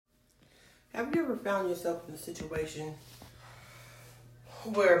Have you ever found yourself in a situation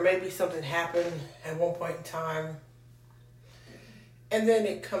where maybe something happened at one point in time and then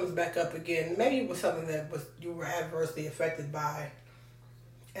it comes back up again? Maybe it was something that was you were adversely affected by,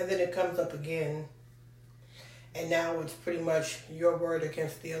 and then it comes up again, and now it's pretty much your word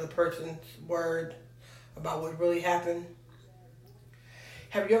against the other person's word about what really happened.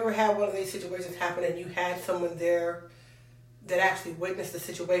 Have you ever had one of these situations happen and you had someone there that actually witnessed the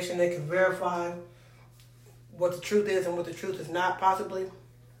situation? They can verify what the truth is and what the truth is not, possibly.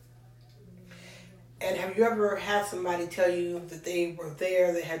 And have you ever had somebody tell you that they were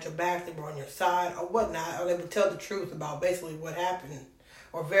there, they had your back, they were on your side, or whatnot, or they would tell the truth about basically what happened,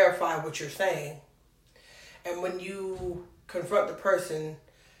 or verify what you're saying? And when you confront the person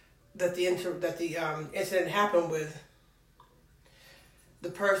that the incident happened with, the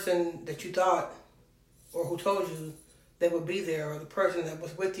person that you thought or who told you they would be there, or the person that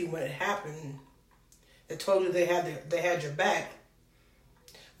was with you when it happened, that told you they had your back,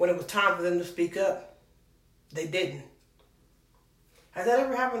 when it was time for them to speak up, they didn't. Has that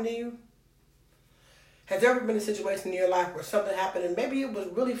ever happened to you? Has there ever been a situation in your life where something happened and maybe it was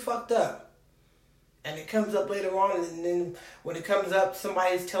really fucked up, and it comes up later on, and then when it comes up,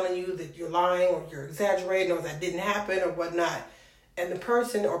 somebody's telling you that you're lying or you're exaggerating or that didn't happen or whatnot, and the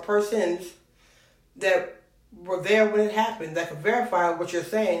person or persons that were there when it happened, that could verify what you're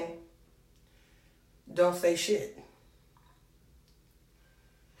saying, don't say shit?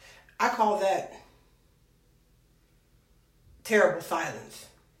 I call that terrible silence.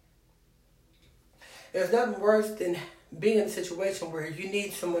 There's nothing worse than being in a situation where you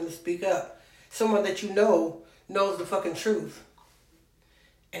need someone to speak up, someone that you know knows the fucking truth,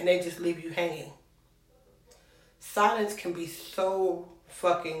 and they just leave you hanging. Silence can be so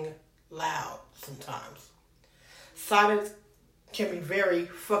fucking loud sometimes. Silence can be very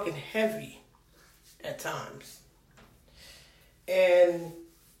fucking heavy at times. And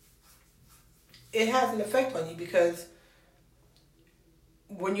it has an effect on you, because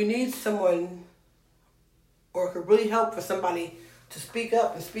when you need someone, or it could really help for somebody to speak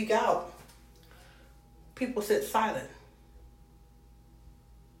up and speak out, people sit silent.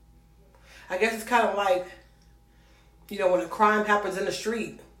 I guess it's kind of like, when a crime happens in the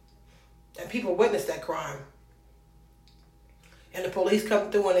street and people witness that crime, and the police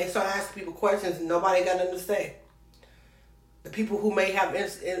come through and they start asking people questions and nobody got nothing to say. The people who may have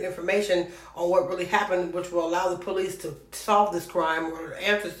information on what really happened, which will allow the police to solve this crime, or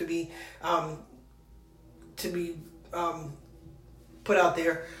answers to be put out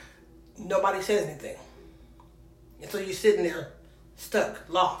there, nobody says anything. And so you're sitting there stuck,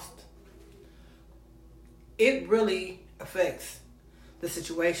 lost. It really affects the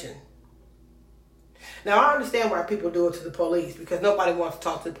situation. Now, I understand why people do it to the police, because nobody wants to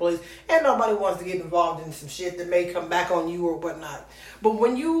talk to the police, and nobody wants to get involved in some shit that may come back on you or whatnot. But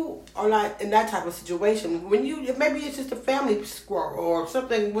when you are not in that type of situation, maybe it's just a family squabble or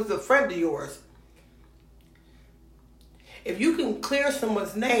something with a friend of yours, if you can clear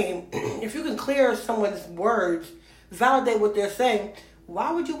someone's name, if you can clear someone's words, validate what they're saying,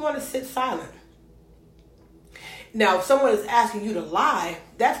 why would you want to sit silent? Now, if someone is asking you to lie,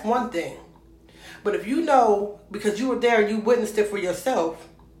 that's one thing. But if you know, because you were there and you witnessed it for yourself,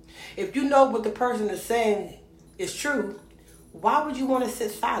 if you know what the person is saying is true, why would you want to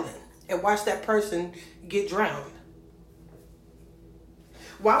sit silent and watch that person get drowned?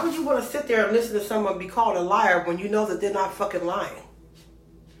 Why would you want to sit there and listen to someone be called a liar when you know that they're not fucking lying?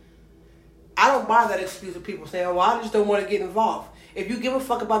 I don't buy that excuse of people saying, well, I just don't want to get involved. If you give a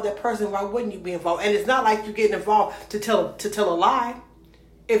fuck about that person, why wouldn't you be involved? And it's not like you're getting involved to tell a lie.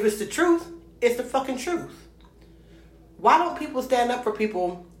 If it's the truth, it's the fucking truth. Why don't people stand up for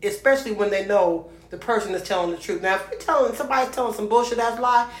people, especially when they know the person is telling the truth? Now, if somebody's telling some bullshit ass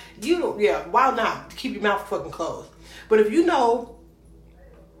lie, why not? Keep your mouth fucking closed. But if you know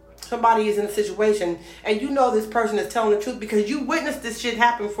somebody is in a situation and you know this person is telling the truth because you witnessed this shit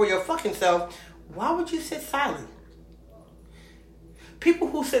happen for your fucking self, why would you sit silent? People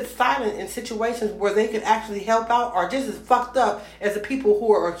who sit silent in situations where they could actually help out are just as fucked up as the people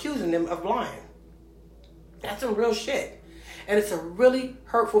who are accusing them of lying. That's some real shit. And it's a really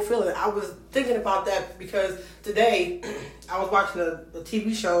hurtful feeling. I was thinking about that because today I was watching a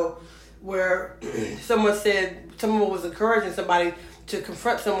TV show where someone was encouraging somebody to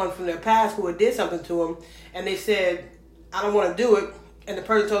confront someone from their past who had did something to them. And they said, I don't want to do it. And the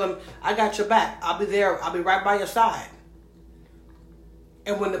person told them, I got your back. I'll be there. I'll be right by your side.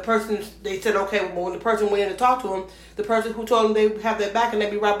 And when they said, okay, well, when the person went in to talk to them, the person who told them they have their back and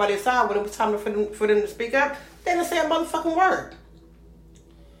they'd be right by their side, when it was time for them to speak up, they didn't say a motherfucking word.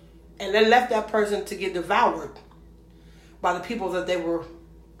 and then left that person to get devoured by the people that they were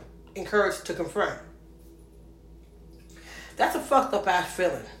encouraged to confront. That's a fucked up ass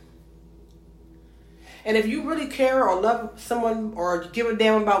feeling. And if you really care or love someone or give a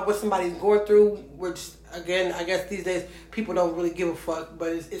damn about what somebody's going through, which again, I guess these days people don't really give a fuck, but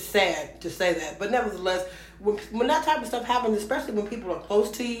it's sad to say that. But nevertheless, when that type of stuff happens, especially when people are close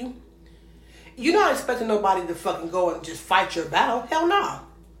to you, you're not expecting nobody to fucking go and just fight your battle. Hell no.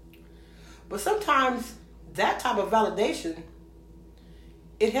 But sometimes that type of validation,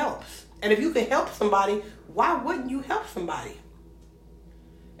 it helps. And if you can help somebody, why wouldn't you help somebody?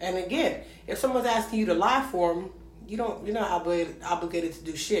 And again, if someone's asking you to lie for them, you're not obligated to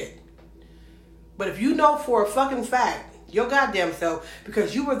do shit. But if you know for a fucking fact, your goddamn self,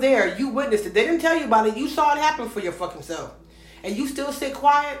 because you were there, you witnessed it, they didn't tell you about it, you saw it happen for your fucking self, and you still sit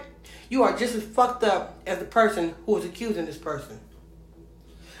quiet, you are just as fucked up as the person who is accusing this person.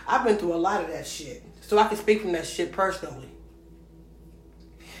 I've been through a lot of that shit, so I can speak from that shit personally.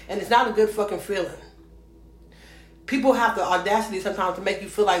 And it's not a good fucking feeling. People have the audacity sometimes to make you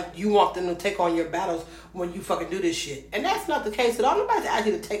feel like you want them to take on your battles when you fucking do this shit. And that's not the case at all. Nobody's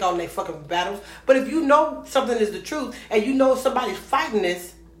asking you to take on their fucking battles. But if you know something is the truth and you know somebody's fighting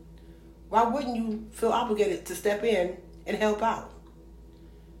this, why wouldn't you feel obligated to step in and help out?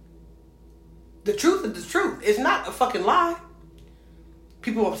 The truth is the truth. It's not a fucking lie.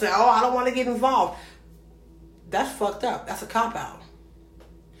 People will say, oh, I don't want to get involved. That's fucked up. That's a cop-out.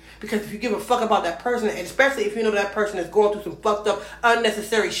 Because if you give a fuck about that person, and especially if you know that person is going through some fucked up,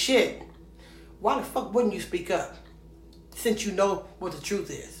 unnecessary shit, why the fuck wouldn't you speak up? Since you know what the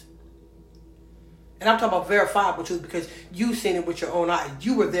truth is. And I'm talking about verifiable truth because you've seen it with your own eyes.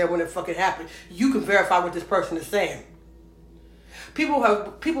 You were there when it fucking happened. You can verify what this person is saying. People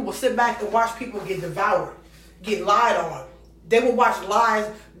will sit back and watch people get devoured, get lied on. They will watch lies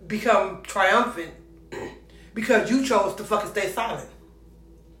become triumphant because you chose to fucking stay silent.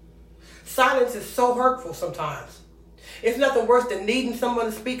 Silence is so hurtful sometimes. It's nothing worse than needing someone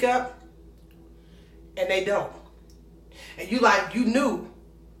to speak up and they don't. And you knew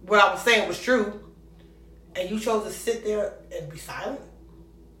what I was saying was true and you chose to sit there and be silent.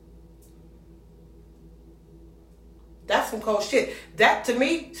 That's some cold shit. That to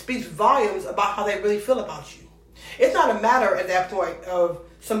me speaks volumes about how they really feel about you. It's not a matter at that point of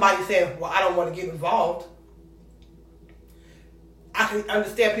somebody saying, well, I don't want to get involved. I can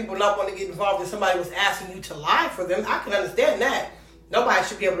understand people not wanting to get involved if somebody was asking you to lie for them. I can understand that. Nobody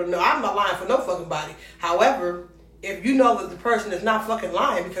should be able to know. I'm not lying for no fucking body. However, if you know that the person is not fucking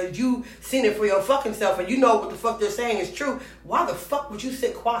lying because you seen it for your fucking self and you know what the fuck they're saying is true, why the fuck would you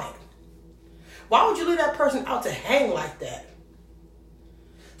sit quiet? Why would you leave that person out to hang like that?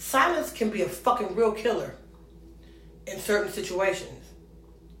 Silence can be a fucking real killer in certain situations.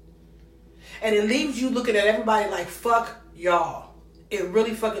 And it leaves you looking at everybody like, fuck y'all. It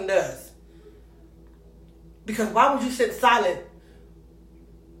really fucking does. Because why would you sit silent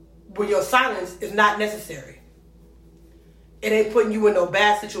when your silence is not necessary? It ain't putting you in no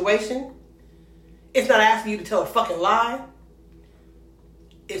bad situation. It's not asking you to tell a fucking lie.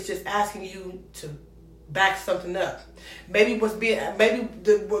 It's just asking you to back something up. Maybe what's being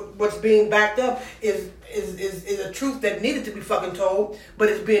backed up is a truth that needed to be fucking told, but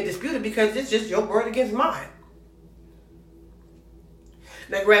it's being disputed because it's just your word against mine.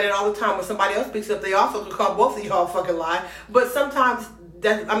 Now, granted, all the time when somebody else speaks up, they also can call both of y'all fucking lie. But sometimes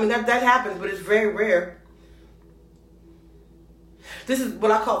that happens, but it's very rare. This is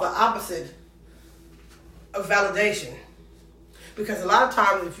what I call the opposite of validation. Because a lot of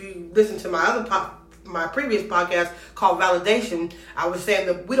times, if you listen to my previous podcast called Validation, I was saying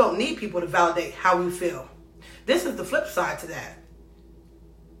that we don't need people to validate how we feel. This is the flip side to that.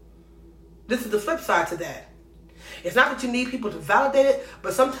 It's not that you need people to validate it,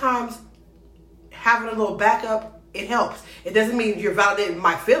 but sometimes having a little backup, it helps. It doesn't mean you're validating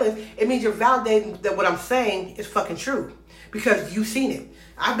my feelings. It means you're validating that what I'm saying is fucking true. Because you've seen it.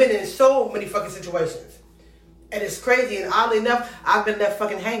 I've been in so many fucking situations. And it's crazy, and oddly enough, I've been left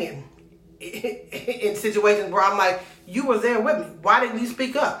fucking hanging in situations where I'm like, you were there with me. Why didn't you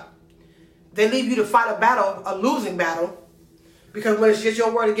speak up? They leave you to fight a battle, a losing battle, because when it's just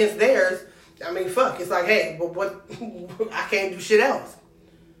your word against theirs, I mean, fuck. It's like, hey, but what? I can't do shit else.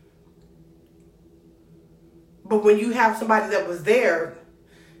 But when you have somebody that was there,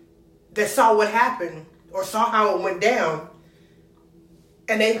 that saw what happened, or saw how it went down,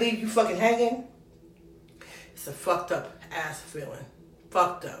 and they leave you fucking hanging, it's a fucked up ass feeling.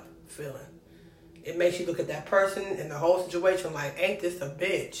 Fucked up feeling. It makes you look at that person and the whole situation like, ain't this a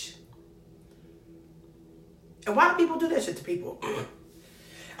bitch? And why do people do that shit to people?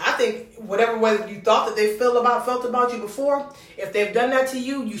 I think whatever way you thought that they felt about you before, if they've done that to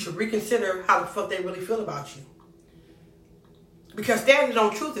you, you should reconsider how the fuck they really feel about you. Because standing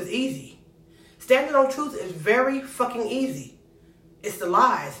on truth is easy. Standing on truth is very fucking easy. It's the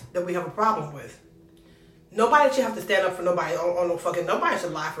lies that we have a problem with. Nobody should have to stand up for nobody on no fucking, nobody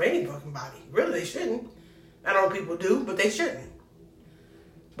should lie for any fucking body. Really, they shouldn't. I know people do, but they shouldn't.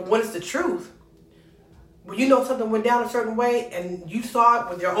 But when it's the truth, when you know something went down a certain way and you saw it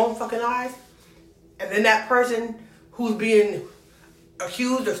with your own fucking eyes, and then that person who's being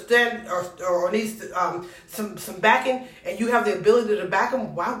accused or needs some backing, and you have the ability to back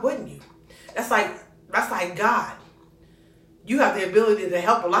them, why wouldn't you? That's like God. You have the ability to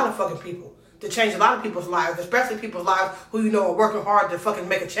help a lot of fucking people, to change a lot of people's lives, especially people's lives who you know are working hard to fucking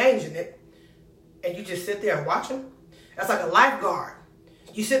make a change in it, and you just sit there and watch them. That's like a lifeguard.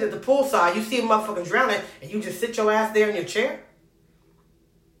 You sit at the poolside, you see a motherfucker drowning, and you just sit your ass there in your chair?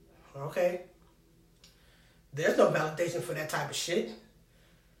 Okay. There's no validation for that type of shit.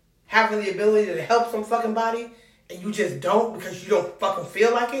 Having the ability to help some fucking body, and you just don't because you don't fucking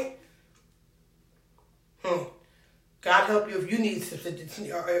feel like it? God help you if you need some,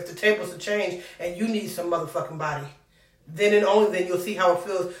 or if the tables have changed and you need some motherfucking body. Then and only then you'll see how it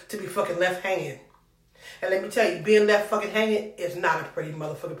feels to be fucking left hanging. And let me tell you, being left fucking hanging is not a pretty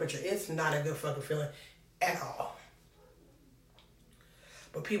motherfucking picture. It's not a good fucking feeling at all.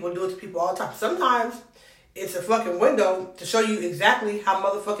 But people do it to people all the time. Sometimes it's a fucking window to show you exactly how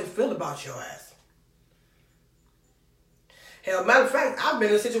motherfuckers feel about your ass. Hell, matter of fact, I've been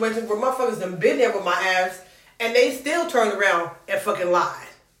in a situation where motherfuckers done been there with my ass and they still turned around and fucking lied.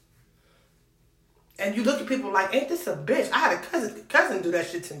 And you look at people like, ain't this a bitch? I had a cousin do that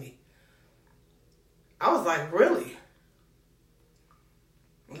shit to me. I was like, really?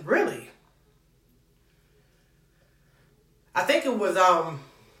 Really? I think it was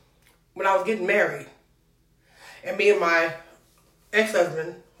when I was getting married. And me and my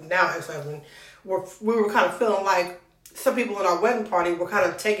ex-husband, now ex-husband, we were kind of feeling like some people in our wedding party were kind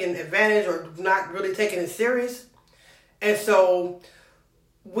of taking advantage or not really taking it serious. And so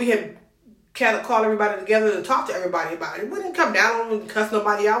we had kind of called everybody together to talk to everybody about it. We didn't come down and cuss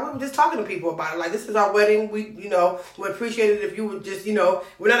nobody out. We were just talking to people about it. Like, this is our wedding. We appreciate it if you would just,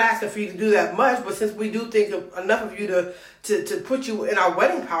 we're not asking for you to do that much, but since we do think enough of you to put you in our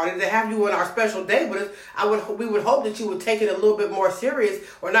wedding party, to have you on our special day with us, we would hope that you would take it a little bit more serious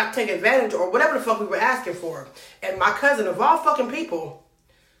or not take advantage or whatever the fuck we were asking for. And my cousin, of all fucking people,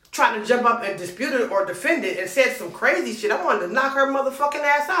 tried to jump up and dispute it or defend it and said some crazy shit. I wanted to knock her motherfucking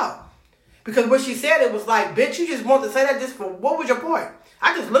ass out. Because what she said, it was like, bitch, you just want to say that just for, what was your point?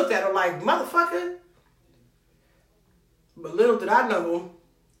 I just looked at her like, motherfucker. But little did I know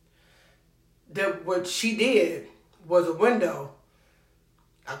that what she did was a window,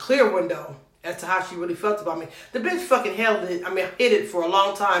 a clear window, as to how she really felt about me. The bitch fucking hid it for a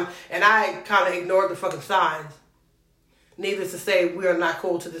long time, and I kind of ignored the fucking signs. Needless to say, we are not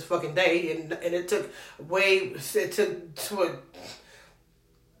cool to this fucking day, and it took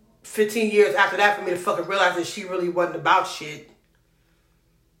 15 years after that for me to fucking realize that she really wasn't about shit.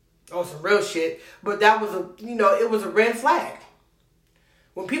 On some real shit. But that was it was a red flag.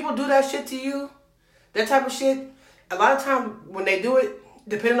 When people do that shit to you, that type of shit, a lot of times when they do it,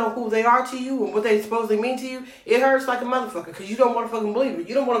 depending on who they are to you and what they supposedly mean to you, it hurts like a motherfucker because you don't want to fucking believe it.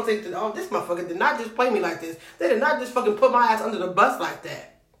 You don't want to think that, oh, this motherfucker did not just play me like this. They did not just fucking put my ass under the bus like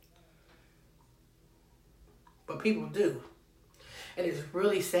that. But people do. And it's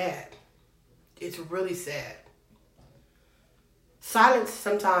really sad. It's really sad. Silence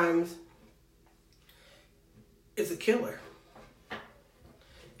sometimes is a killer.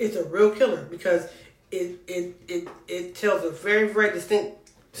 It's a real killer because it tells a very, very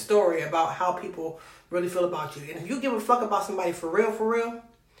distinct story about how people really feel about you. And if you give a fuck about somebody for real,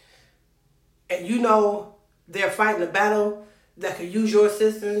 and you know they're fighting a battle that could use your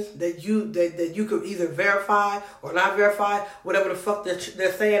assistance, that you could either verify or not verify, whatever the fuck they're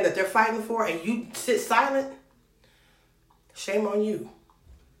saying that they're fighting for, and you sit silent, shame on you.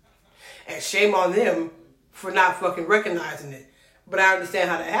 And shame on them for not fucking recognizing it. But I understand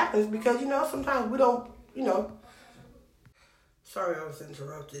how that happens because, sometimes we don't, Sorry I was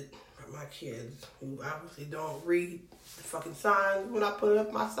interrupted by my kids who obviously don't read the fucking signs when I put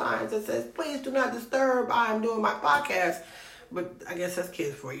up my signs that says, please do not disturb, I am doing my podcast. But I guess that's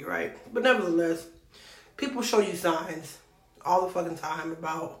kids for you, right? But nevertheless, people show you signs all the fucking time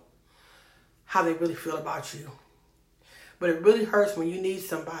about how they really feel about you. But it really hurts when you need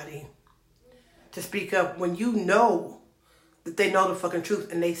somebody to speak up when you know that they know the fucking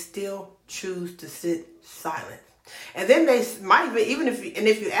truth and they still choose to sit silent. And then they might even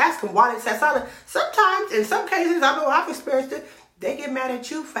if you ask them why they sat silent, sometimes, in some cases, I know I've experienced it, they get mad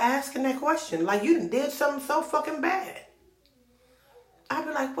at you for asking that question. Like, you did something so fucking bad. I'd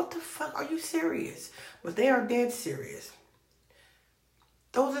be like, what the fuck? Are you serious? But they are dead serious.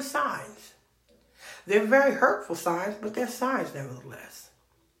 Those are signs. They're very hurtful signs, but they're signs nevertheless.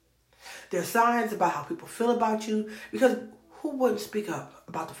 They're signs about how people feel about you, because who wouldn't speak up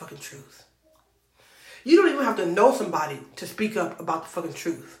about the fucking truth? You don't even have to know somebody to speak up about the fucking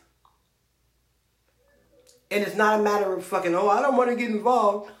truth. And it's not a matter of fucking, oh, I don't want to get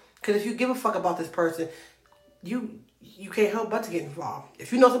involved. Because if you give a fuck about this person, you can't help but to get involved.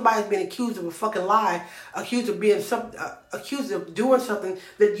 If you know somebody's being accused of a fucking lie, accused of doing something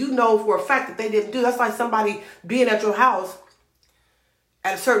that you know for a fact that they didn't do, that's like somebody being at your house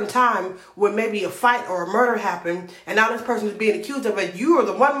at a certain time when maybe a fight or a murder happened, and now this person is being accused of it. You are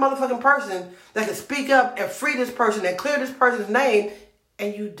the one motherfucking person that can speak up and free this person and clear this person's name,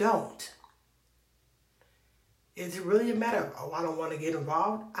 and you don't. Is it really a matter of, oh, I don't want to get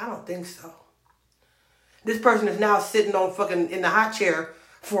involved? I don't think so. This person is now sitting on fucking in the hot chair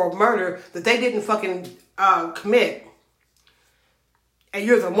for a murder that they didn't fucking commit. And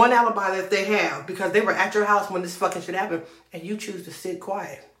you're the one alibi that they have because they were at your house when this fucking shit happened, and you choose to sit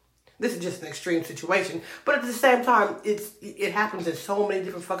quiet. This is just an extreme situation, but at the same time, it happens in so many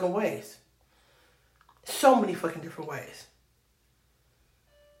different fucking ways. So many fucking different ways.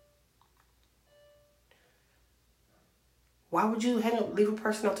 Why would you leave a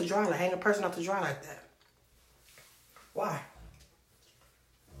person out to dry, like hang a person out to dry like that? Why?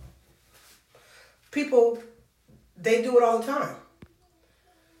 People, they do it all the time.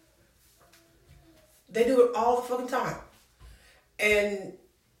 They do it all the fucking time. And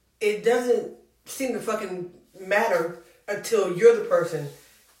it doesn't seem to fucking matter until you're the person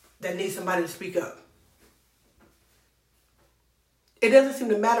that needs somebody to speak up. It doesn't seem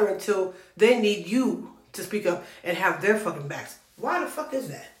to matter until they need you to speak up and have their fucking backs. Why the fuck is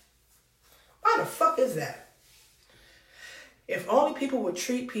that? Why the fuck is that? If only people would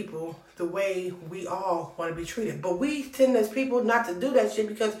treat people the way we all want to be treated. But we tend as people not to do that shit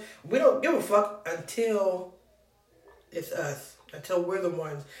because we don't give a fuck until it's us. Until we're the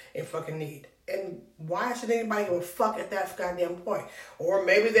ones in fucking need. And why should anybody give a fuck at that goddamn point? Or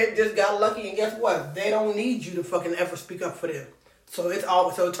maybe they just got lucky and guess what? They don't need you to fucking ever speak up for them. So it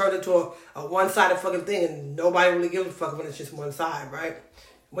turns into a one-sided fucking thing and nobody really gives a fuck when it's just one side, right?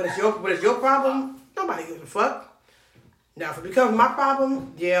 When it's your problem, nobody gives a fuck. Now, if it becomes my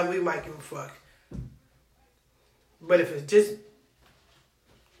problem, yeah, we might give a fuck. But if it's just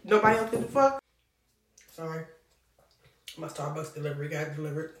nobody else gives a fuck, sorry. My Starbucks delivery got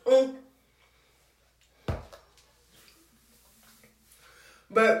delivered.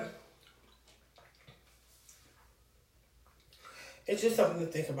 But it's just something to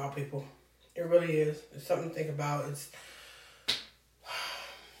think about, people. It really is. It's something to think about.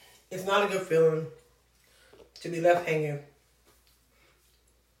 It's not a good feeling to be left hanging.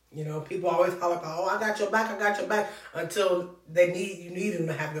 You know, people always holler about, oh, I got your back, until you need them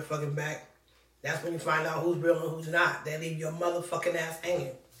to have your fucking back. That's when you find out who's real and who's not. They leave your motherfucking ass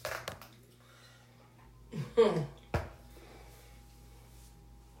hanging.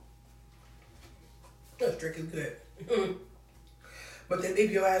 This drink is good. But they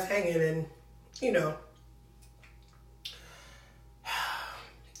leave your ass hanging and, you know,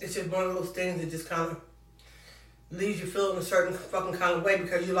 it's just one of those things that just kind of leaves you feeling a certain fucking kind of way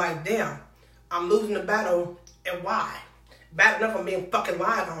because you're like, damn, I'm losing the battle, and why? Bad enough I'm being fucking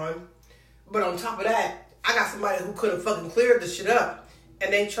lied on, but on top of that, I got somebody who could have fucking cleared this shit up,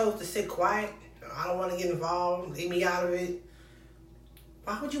 and they chose to sit quiet. I don't want to get involved, leave me out of it.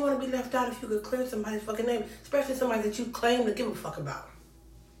 Why would you want to be left out if you could clear somebody's fucking name, especially somebody that you claim to give a fuck about?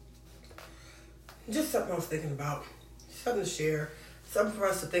 Just something I was thinking about, something to share, something for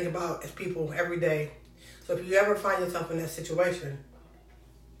us to think about as people every day. So if you ever find yourself in that situation,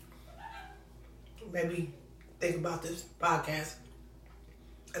 maybe think about this podcast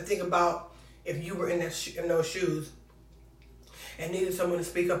and think about if you were in those shoes and needed someone to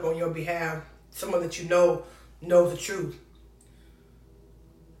speak up on your behalf, someone that you know knows the truth,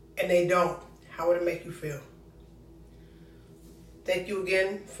 and they don't. How would it make you feel? Thank you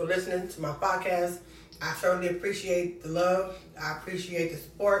again for listening to my podcast. I certainly appreciate the love. I appreciate the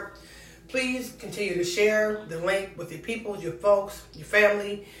support. Please continue to share the link with your people, your folks, your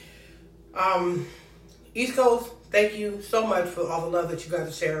family. East Coast, thank you so much for all the love that you guys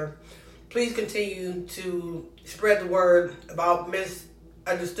are sharing. Please continue to spread the word about Miss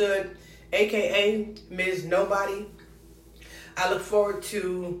Understood, aka Ms. Nobody. I look forward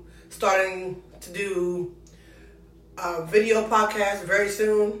to starting to do video podcast very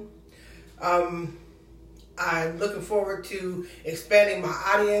soon. I'm looking forward to expanding my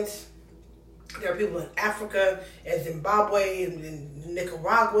audience. There are people in Africa and Zimbabwe and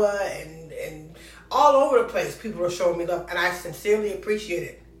Nicaragua and all over the place. People are showing me love, and I sincerely appreciate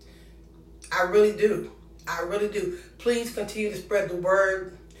it. I really do. I really do. Please continue to spread the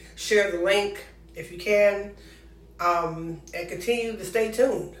word. Share the link if you can. And continue to stay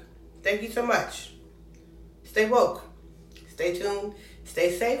tuned. Thank you so much. Stay woke. Stay tuned.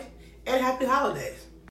 Stay safe. And happy holidays.